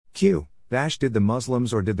Q. Did the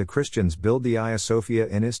Muslims or did the Christians build the Hagia Sophia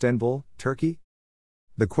in Istanbul, Turkey?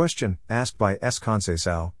 The question, asked by S.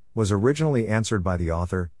 Conceição, was originally answered by the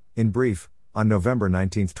author, in brief, on November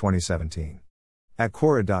 19, 2017. At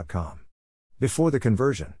Quora.com. Before the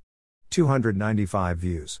conversion. 295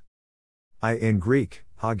 views. In Greek,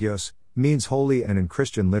 hagios, means holy and in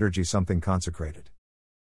Christian liturgy something consecrated.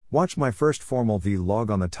 Watch my first formal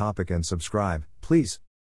vlog on the topic and subscribe, please.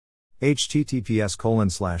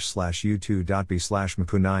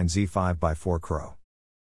 https://u2.b/mpu9z5x4crow.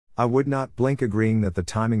 I would not blink agreeing that the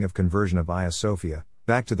timing of conversion of Hagia Sophia,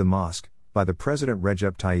 back to the mosque, by the President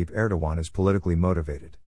Recep Tayyip Erdogan is politically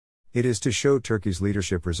motivated. It is to show Turkey's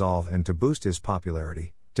leadership resolve and to boost his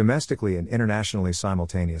popularity, domestically and internationally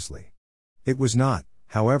simultaneously. It was not,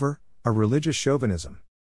 however, a religious chauvinism.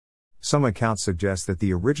 Some accounts suggest that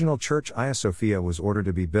the original church Hagia Sophia was ordered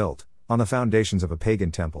to be built, on the foundations of a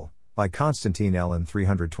pagan temple, by Constantine L in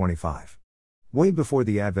 325. Way before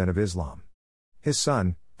the advent of Islam. His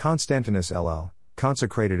son, Constantinus LL,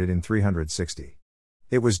 consecrated it in 360.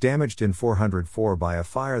 It was damaged in 404 by a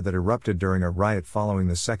fire that erupted during a riot following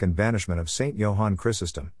the second banishment of Saint Johann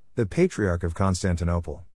Chrysostom, the Patriarch of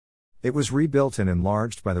Constantinople. It was rebuilt and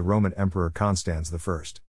enlarged by the Roman Emperor Constans I.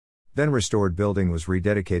 Then restored building was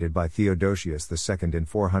rededicated by Theodosius II in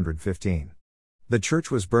 415. The church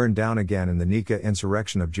was burned down again in the Nika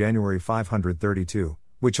insurrection of January 532,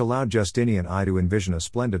 which allowed Justinian I to envision a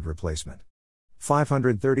splendid replacement.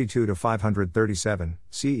 532 to 537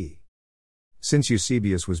 CE. Since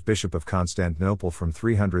Eusebius was bishop of Constantinople from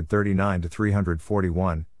 339 to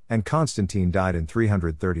 341, and Constantine died in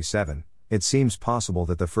 337, it seems possible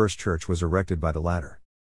that the first church was erected by the latter.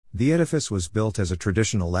 The edifice was built as a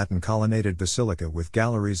traditional Latin colonnaded basilica with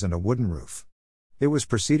galleries and a wooden roof. It was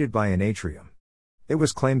preceded by an atrium. It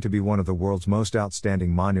was claimed to be one of the world's most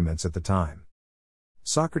outstanding monuments at the time.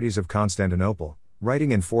 Socrates of Constantinople,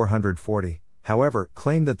 writing in 440, however,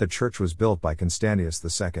 claimed that the church was built by Constantius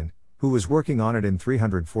II, who was working on it in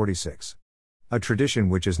 346. A tradition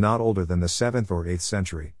which is not older than the 7th or 8th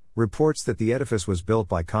century, reports that the edifice was built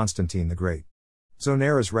by Constantine the Great.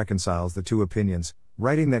 Zonaras reconciles the two opinions,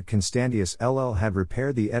 writing that Constantius LL had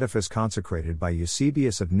repaired the edifice consecrated by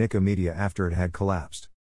Eusebius of Nicomedia after it had collapsed.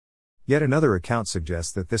 Yet another account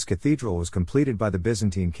suggests that this cathedral was completed by the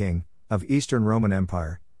Byzantine king, of Eastern Roman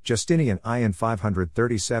Empire, Justinian I in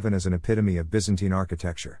 537 as an epitome of Byzantine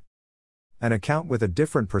architecture. An account with a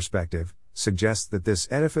different perspective, suggests that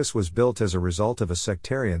this edifice was built as a result of a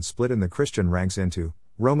sectarian split in the Christian ranks into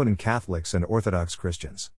Roman Catholics and Orthodox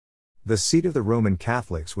Christians. The seat of the Roman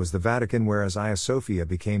Catholics was the Vatican, whereas Hagia Sophia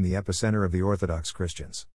became the epicenter of the Orthodox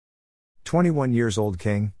Christians. 21-year-old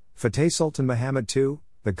King, Fateh Sultan Muhammad II,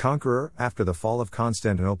 the Conqueror, after the fall of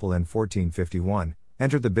Constantinople in 1451,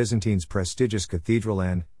 entered the Byzantines' prestigious cathedral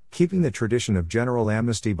and, keeping the tradition of general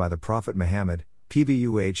amnesty by the Prophet Muhammad,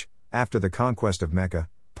 PBUH, after the conquest of Mecca,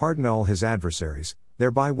 pardoned all his adversaries,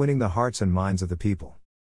 thereby winning the hearts and minds of the people.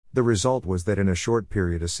 The result was that in a short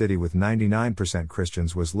period a city with 99%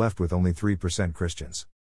 Christians was left with only 3% Christians.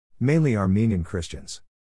 Mainly Armenian Christians.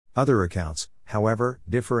 Other accounts, however,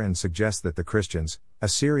 differ and suggest that the Christians,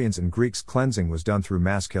 Assyrians and Greeks' cleansing was done through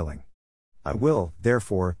mass killing. I will,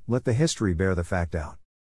 therefore, let the history bear the fact out.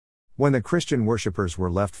 When the Christian worshippers were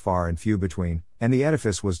left far and few between, and the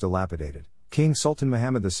edifice was dilapidated, King Sultan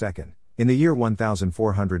Muhammad II, in the year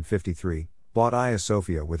 1453, bought Hagia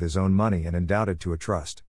Sophia with his own money and endowed it to a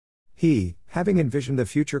trust. He, having envisioned the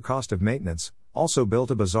future cost of maintenance, also built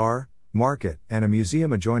a bazaar, market, and a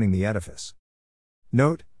museum adjoining the edifice.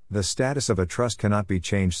 Note, the status of a trust cannot be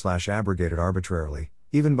changed/abrogated arbitrarily,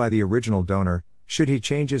 even by the original donor, should he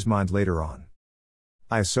change his mind later on.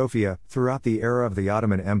 Hagia Sophia, throughout the era of the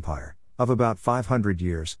Ottoman Empire, of about 500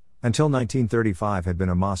 years, until 1935 had been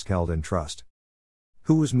a mosque held in trust.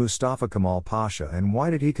 Who was Mustafa Kemal Pasha and why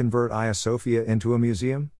did he convert Hagia Sophia into a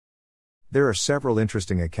museum? There are several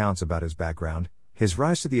interesting accounts about his background, his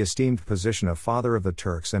rise to the esteemed position of father of the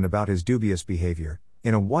Turks and about his dubious behavior,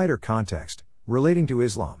 in a wider context, relating to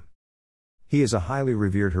Islam. He is a highly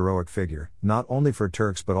revered heroic figure, not only for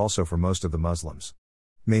Turks but also for most of the Muslims.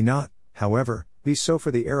 May not, however, be so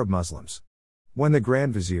for the Arab Muslims. When the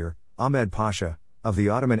Grand Vizier, Ahmed Pasha, of the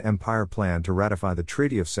Ottoman Empire planned to ratify the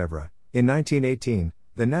Treaty of Sèvres, in 1918,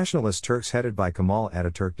 the nationalist Turks headed by Kemal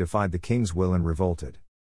Ataturk defied the king's will and revolted.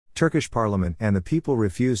 Turkish parliament and the people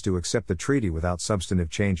refused to accept the treaty without substantive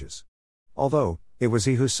changes. Although, it was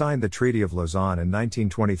he who signed the Treaty of Lausanne in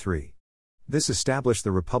 1923. This established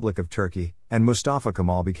the Republic of Turkey, and Mustafa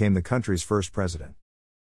Kemal became the country's first president.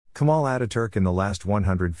 Kemal Ataturk in the last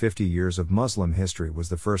 150 years of Muslim history was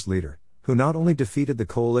the first leader, who not only defeated the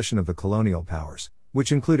coalition of the colonial powers,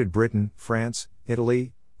 which included Britain, France,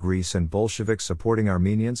 Italy, Greece, and Bolsheviks supporting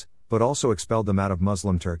Armenians, but also expelled them out of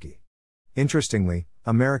Muslim Turkey. Interestingly,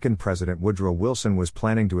 American President Woodrow Wilson was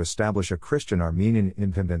planning to establish a Christian Armenian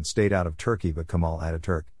independent state out of Turkey, but Kemal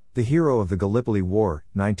Ataturk, the hero of the Gallipoli War,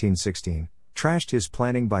 1916, trashed his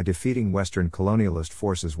planning by defeating Western colonialist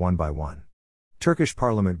forces one by one. Turkish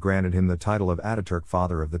parliament granted him the title of Ataturk,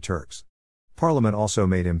 Father of the Turks. Parliament also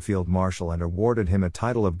made him Field Marshal and awarded him a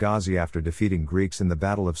title of Ghazi after defeating Greeks in the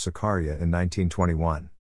Battle of Sakarya in 1921.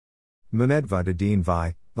 Mehmed Vahid-ud-Din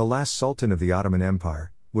V, the last Sultan of the Ottoman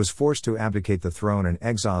Empire, was forced to abdicate the throne and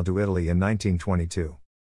exiled to Italy in 1922.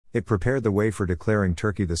 It prepared the way for declaring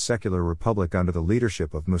Turkey the secular republic under the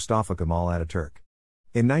leadership of Mustafa Kemal Ataturk.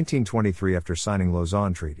 In 1923, after signing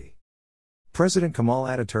Lausanne Treaty, President Kemal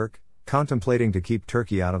Ataturk, contemplating to keep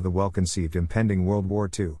Turkey out of the well-conceived impending World War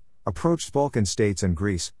II, approached Balkan states and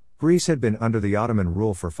Greece. Greece had been under the Ottoman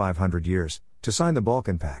rule for 500 years, to sign the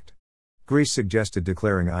Balkan Pact. Greece suggested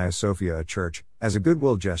declaring Hagia Sophia a church, as a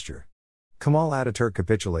goodwill gesture. Kemal Ataturk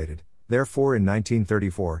capitulated, therefore in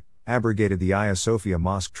 1934, abrogated the Hagia Sophia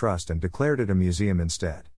Mosque Trust and declared it a museum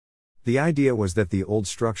instead. The idea was that the old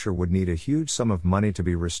structure would need a huge sum of money to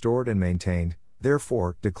be restored and maintained,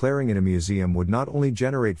 therefore, declaring it a museum would not only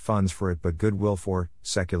generate funds for it but goodwill for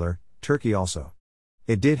secular Turkey also.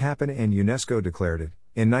 It did happen, and UNESCO declared it,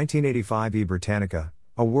 in 1985, E Britannica,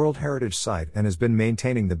 a World Heritage Site, and has been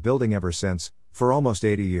maintaining the building ever since, for almost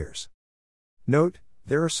 80 years. Note,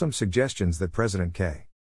 there are some suggestions that President K.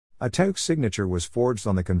 Ataturk's signature was forged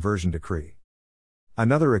on the conversion decree.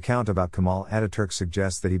 Another account about Kemal Ataturk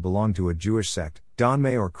suggests that he belonged to a Jewish sect,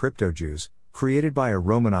 Donmei or Crypto-Jews, created by a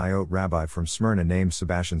Roman Iot rabbi from Smyrna named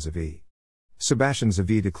Sebastian Zavi. Sebastian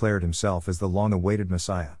Zavi declared himself as the long-awaited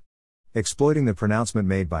Messiah. Exploiting the pronouncement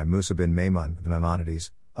made by Musa bin Maimon,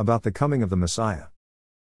 Maimonides, about the coming of the Messiah.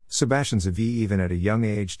 Sebastian Zavi, even at a young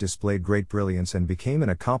age, displayed great brilliance and became an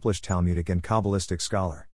accomplished Talmudic and Kabbalistic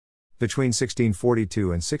scholar. Between 1642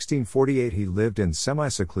 and 1648 he lived in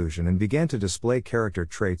semi-seclusion and began to display character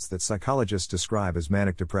traits that psychologists describe as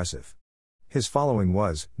manic-depressive. His following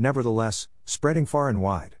was, nevertheless, spreading far and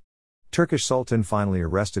wide. Turkish Sultan finally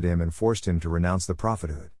arrested him and forced him to renounce the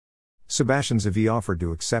prophethood. Sebastian Zavi offered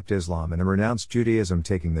to accept Islam and renounced Judaism,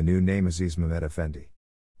 taking the new name Aziz Mehmed Effendi.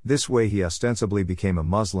 This way he ostensibly became a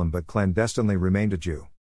Muslim but clandestinely remained a Jew.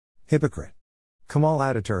 Hypocrite. Kemal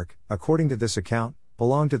Ataturk, according to this account,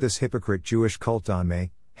 belonged to this hypocrite Jewish cult Donmei,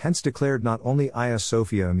 hence declared not only Hagia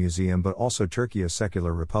Sophia a museum but also Turkey a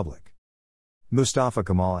secular republic. Mustafa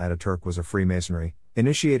Kemal Ataturk was a Freemasonry,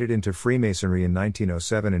 initiated into Freemasonry in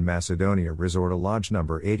 1907 in Macedonia Resort, Lodge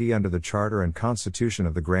No. 80 under the Charter and Constitution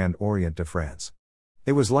of the Grand Orient de France.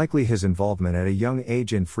 It was likely his involvement at a young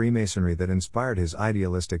age in Freemasonry that inspired his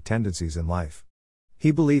idealistic tendencies in life. He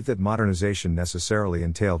believed that modernization necessarily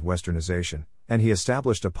entailed westernization, and he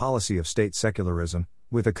established a policy of state secularism,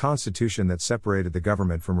 with a constitution that separated the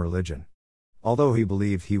government from religion. Although he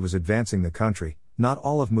believed he was advancing the country, not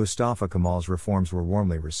all of Mustafa Kemal's reforms were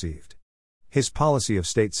warmly received. His policy of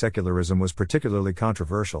state secularism was particularly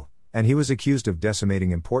controversial, and he was accused of decimating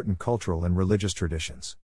important cultural and religious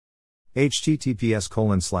traditions.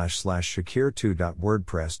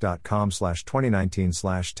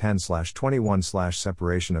 https://shakir2.wordpress.com/2019/10/21/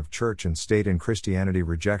 Separation of Church and State in Christianity,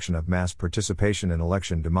 Rejection of Mass Participation in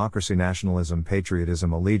Election, Democracy, Nationalism,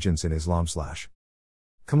 Patriotism, Allegiance in Islam.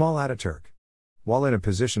 Kemal Ataturk, while in a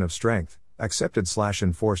position of strength,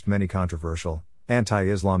 accepted/enforced many controversial,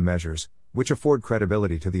 anti-Islam measures, which afford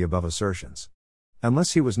credibility to the above assertions.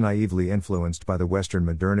 Unless he was naively influenced by the Western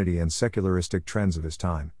modernity and secularistic trends of his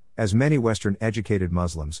time, as many Western-educated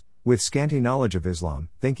Muslims, with scanty knowledge of Islam,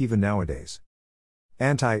 think even nowadays.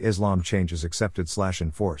 Anti-Islam changes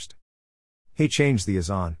accepted/enforced. He changed the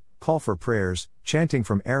azan, call for prayers, chanting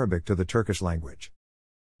from Arabic to the Turkish language.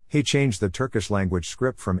 He changed the Turkish language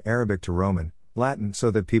script from Arabic to Roman, Latin,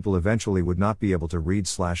 so that people eventually would not be able to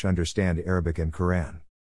read/understand Arabic and Quran.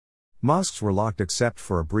 Mosques were locked except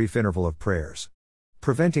for a brief interval of prayers,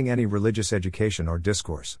 preventing any religious education or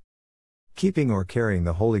discourse. Keeping or carrying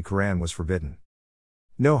the Holy Quran was forbidden.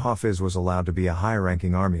 No Hafiz was allowed to be a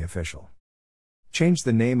high-ranking army official. Changed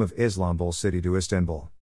the name of Istanbul city to Istanbul.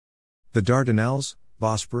 The Dardanelles,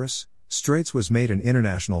 Bosporus, Straits was made an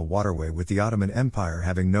international waterway, with the Ottoman Empire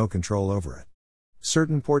having no control over it.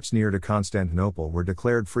 Certain ports near to Constantinople were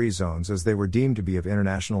declared free zones as they were deemed to be of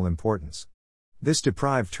international importance. This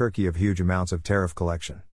deprived Turkey of huge amounts of tariff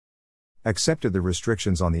collection. Accepted the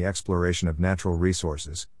restrictions on the exploration of natural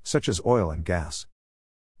resources, such as oil and gas.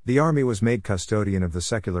 The army was made custodian of the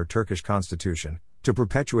secular Turkish constitution, to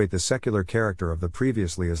perpetuate the secular character of the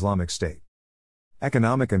previously Islamic state.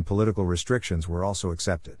 Economic and political restrictions were also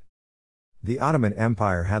accepted. The Ottoman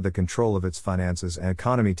Empire had the control of its finances and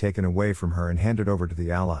economy taken away from her and handed over to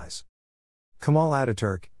the Allies. Kemal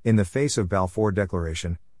Ataturk, in the face of Balfour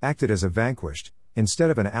Declaration, acted as a vanquished,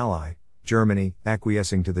 instead of an ally, Germany,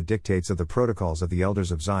 acquiescing to the dictates of the Protocols of the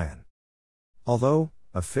Elders of Zion. Although,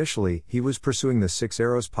 officially, he was pursuing the Six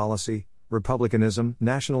Arrows policy: republicanism,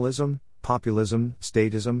 nationalism, populism,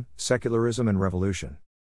 statism, secularism and revolution.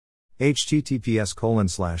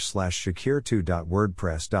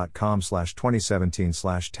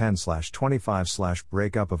 https://shakir2.wordpress.com/2017/10/25/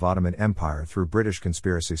 Breakup of Ottoman Empire through British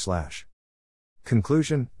conspiracy/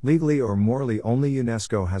 Conclusion: legally or morally only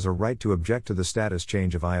UNESCO has a right to object to the status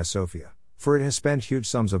change of Hagia Sophia, for it has spent huge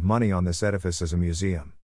sums of money on this edifice as a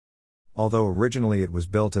museum. Although originally it was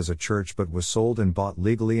built as a church but was sold and bought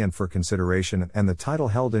legally and for consideration and the title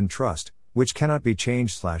held in trust, which cannot be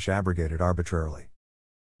changed/abrogated arbitrarily.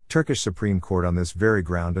 Turkish Supreme Court on this very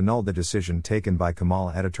ground annulled the decision taken by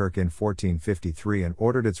Kemal Ataturk in 1453 and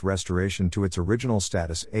ordered its restoration to its original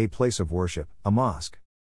status, a place of worship, a mosque.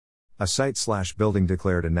 A site/building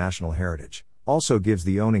declared a national heritage also gives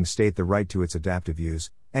the owning state the right to its adaptive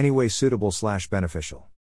use, any way suitable/beneficial.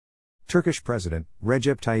 Turkish President,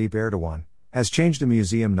 Recep Tayyip Erdogan, has changed a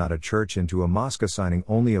museum, not a church, into a mosque, assigning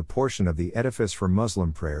only a portion of the edifice for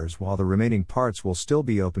Muslim prayers while the remaining parts will still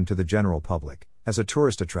be open to the general public, as a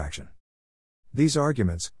tourist attraction. These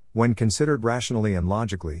arguments, when considered rationally and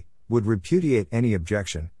logically, would repudiate any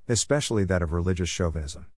objection, especially that of religious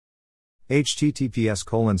chauvinism.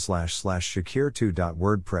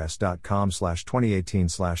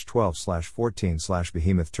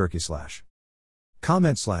 https://shakir2.wordpress.com/2018/12/14/behemoth Turkey/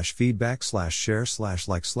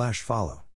 Comment/feedback/share/like/follow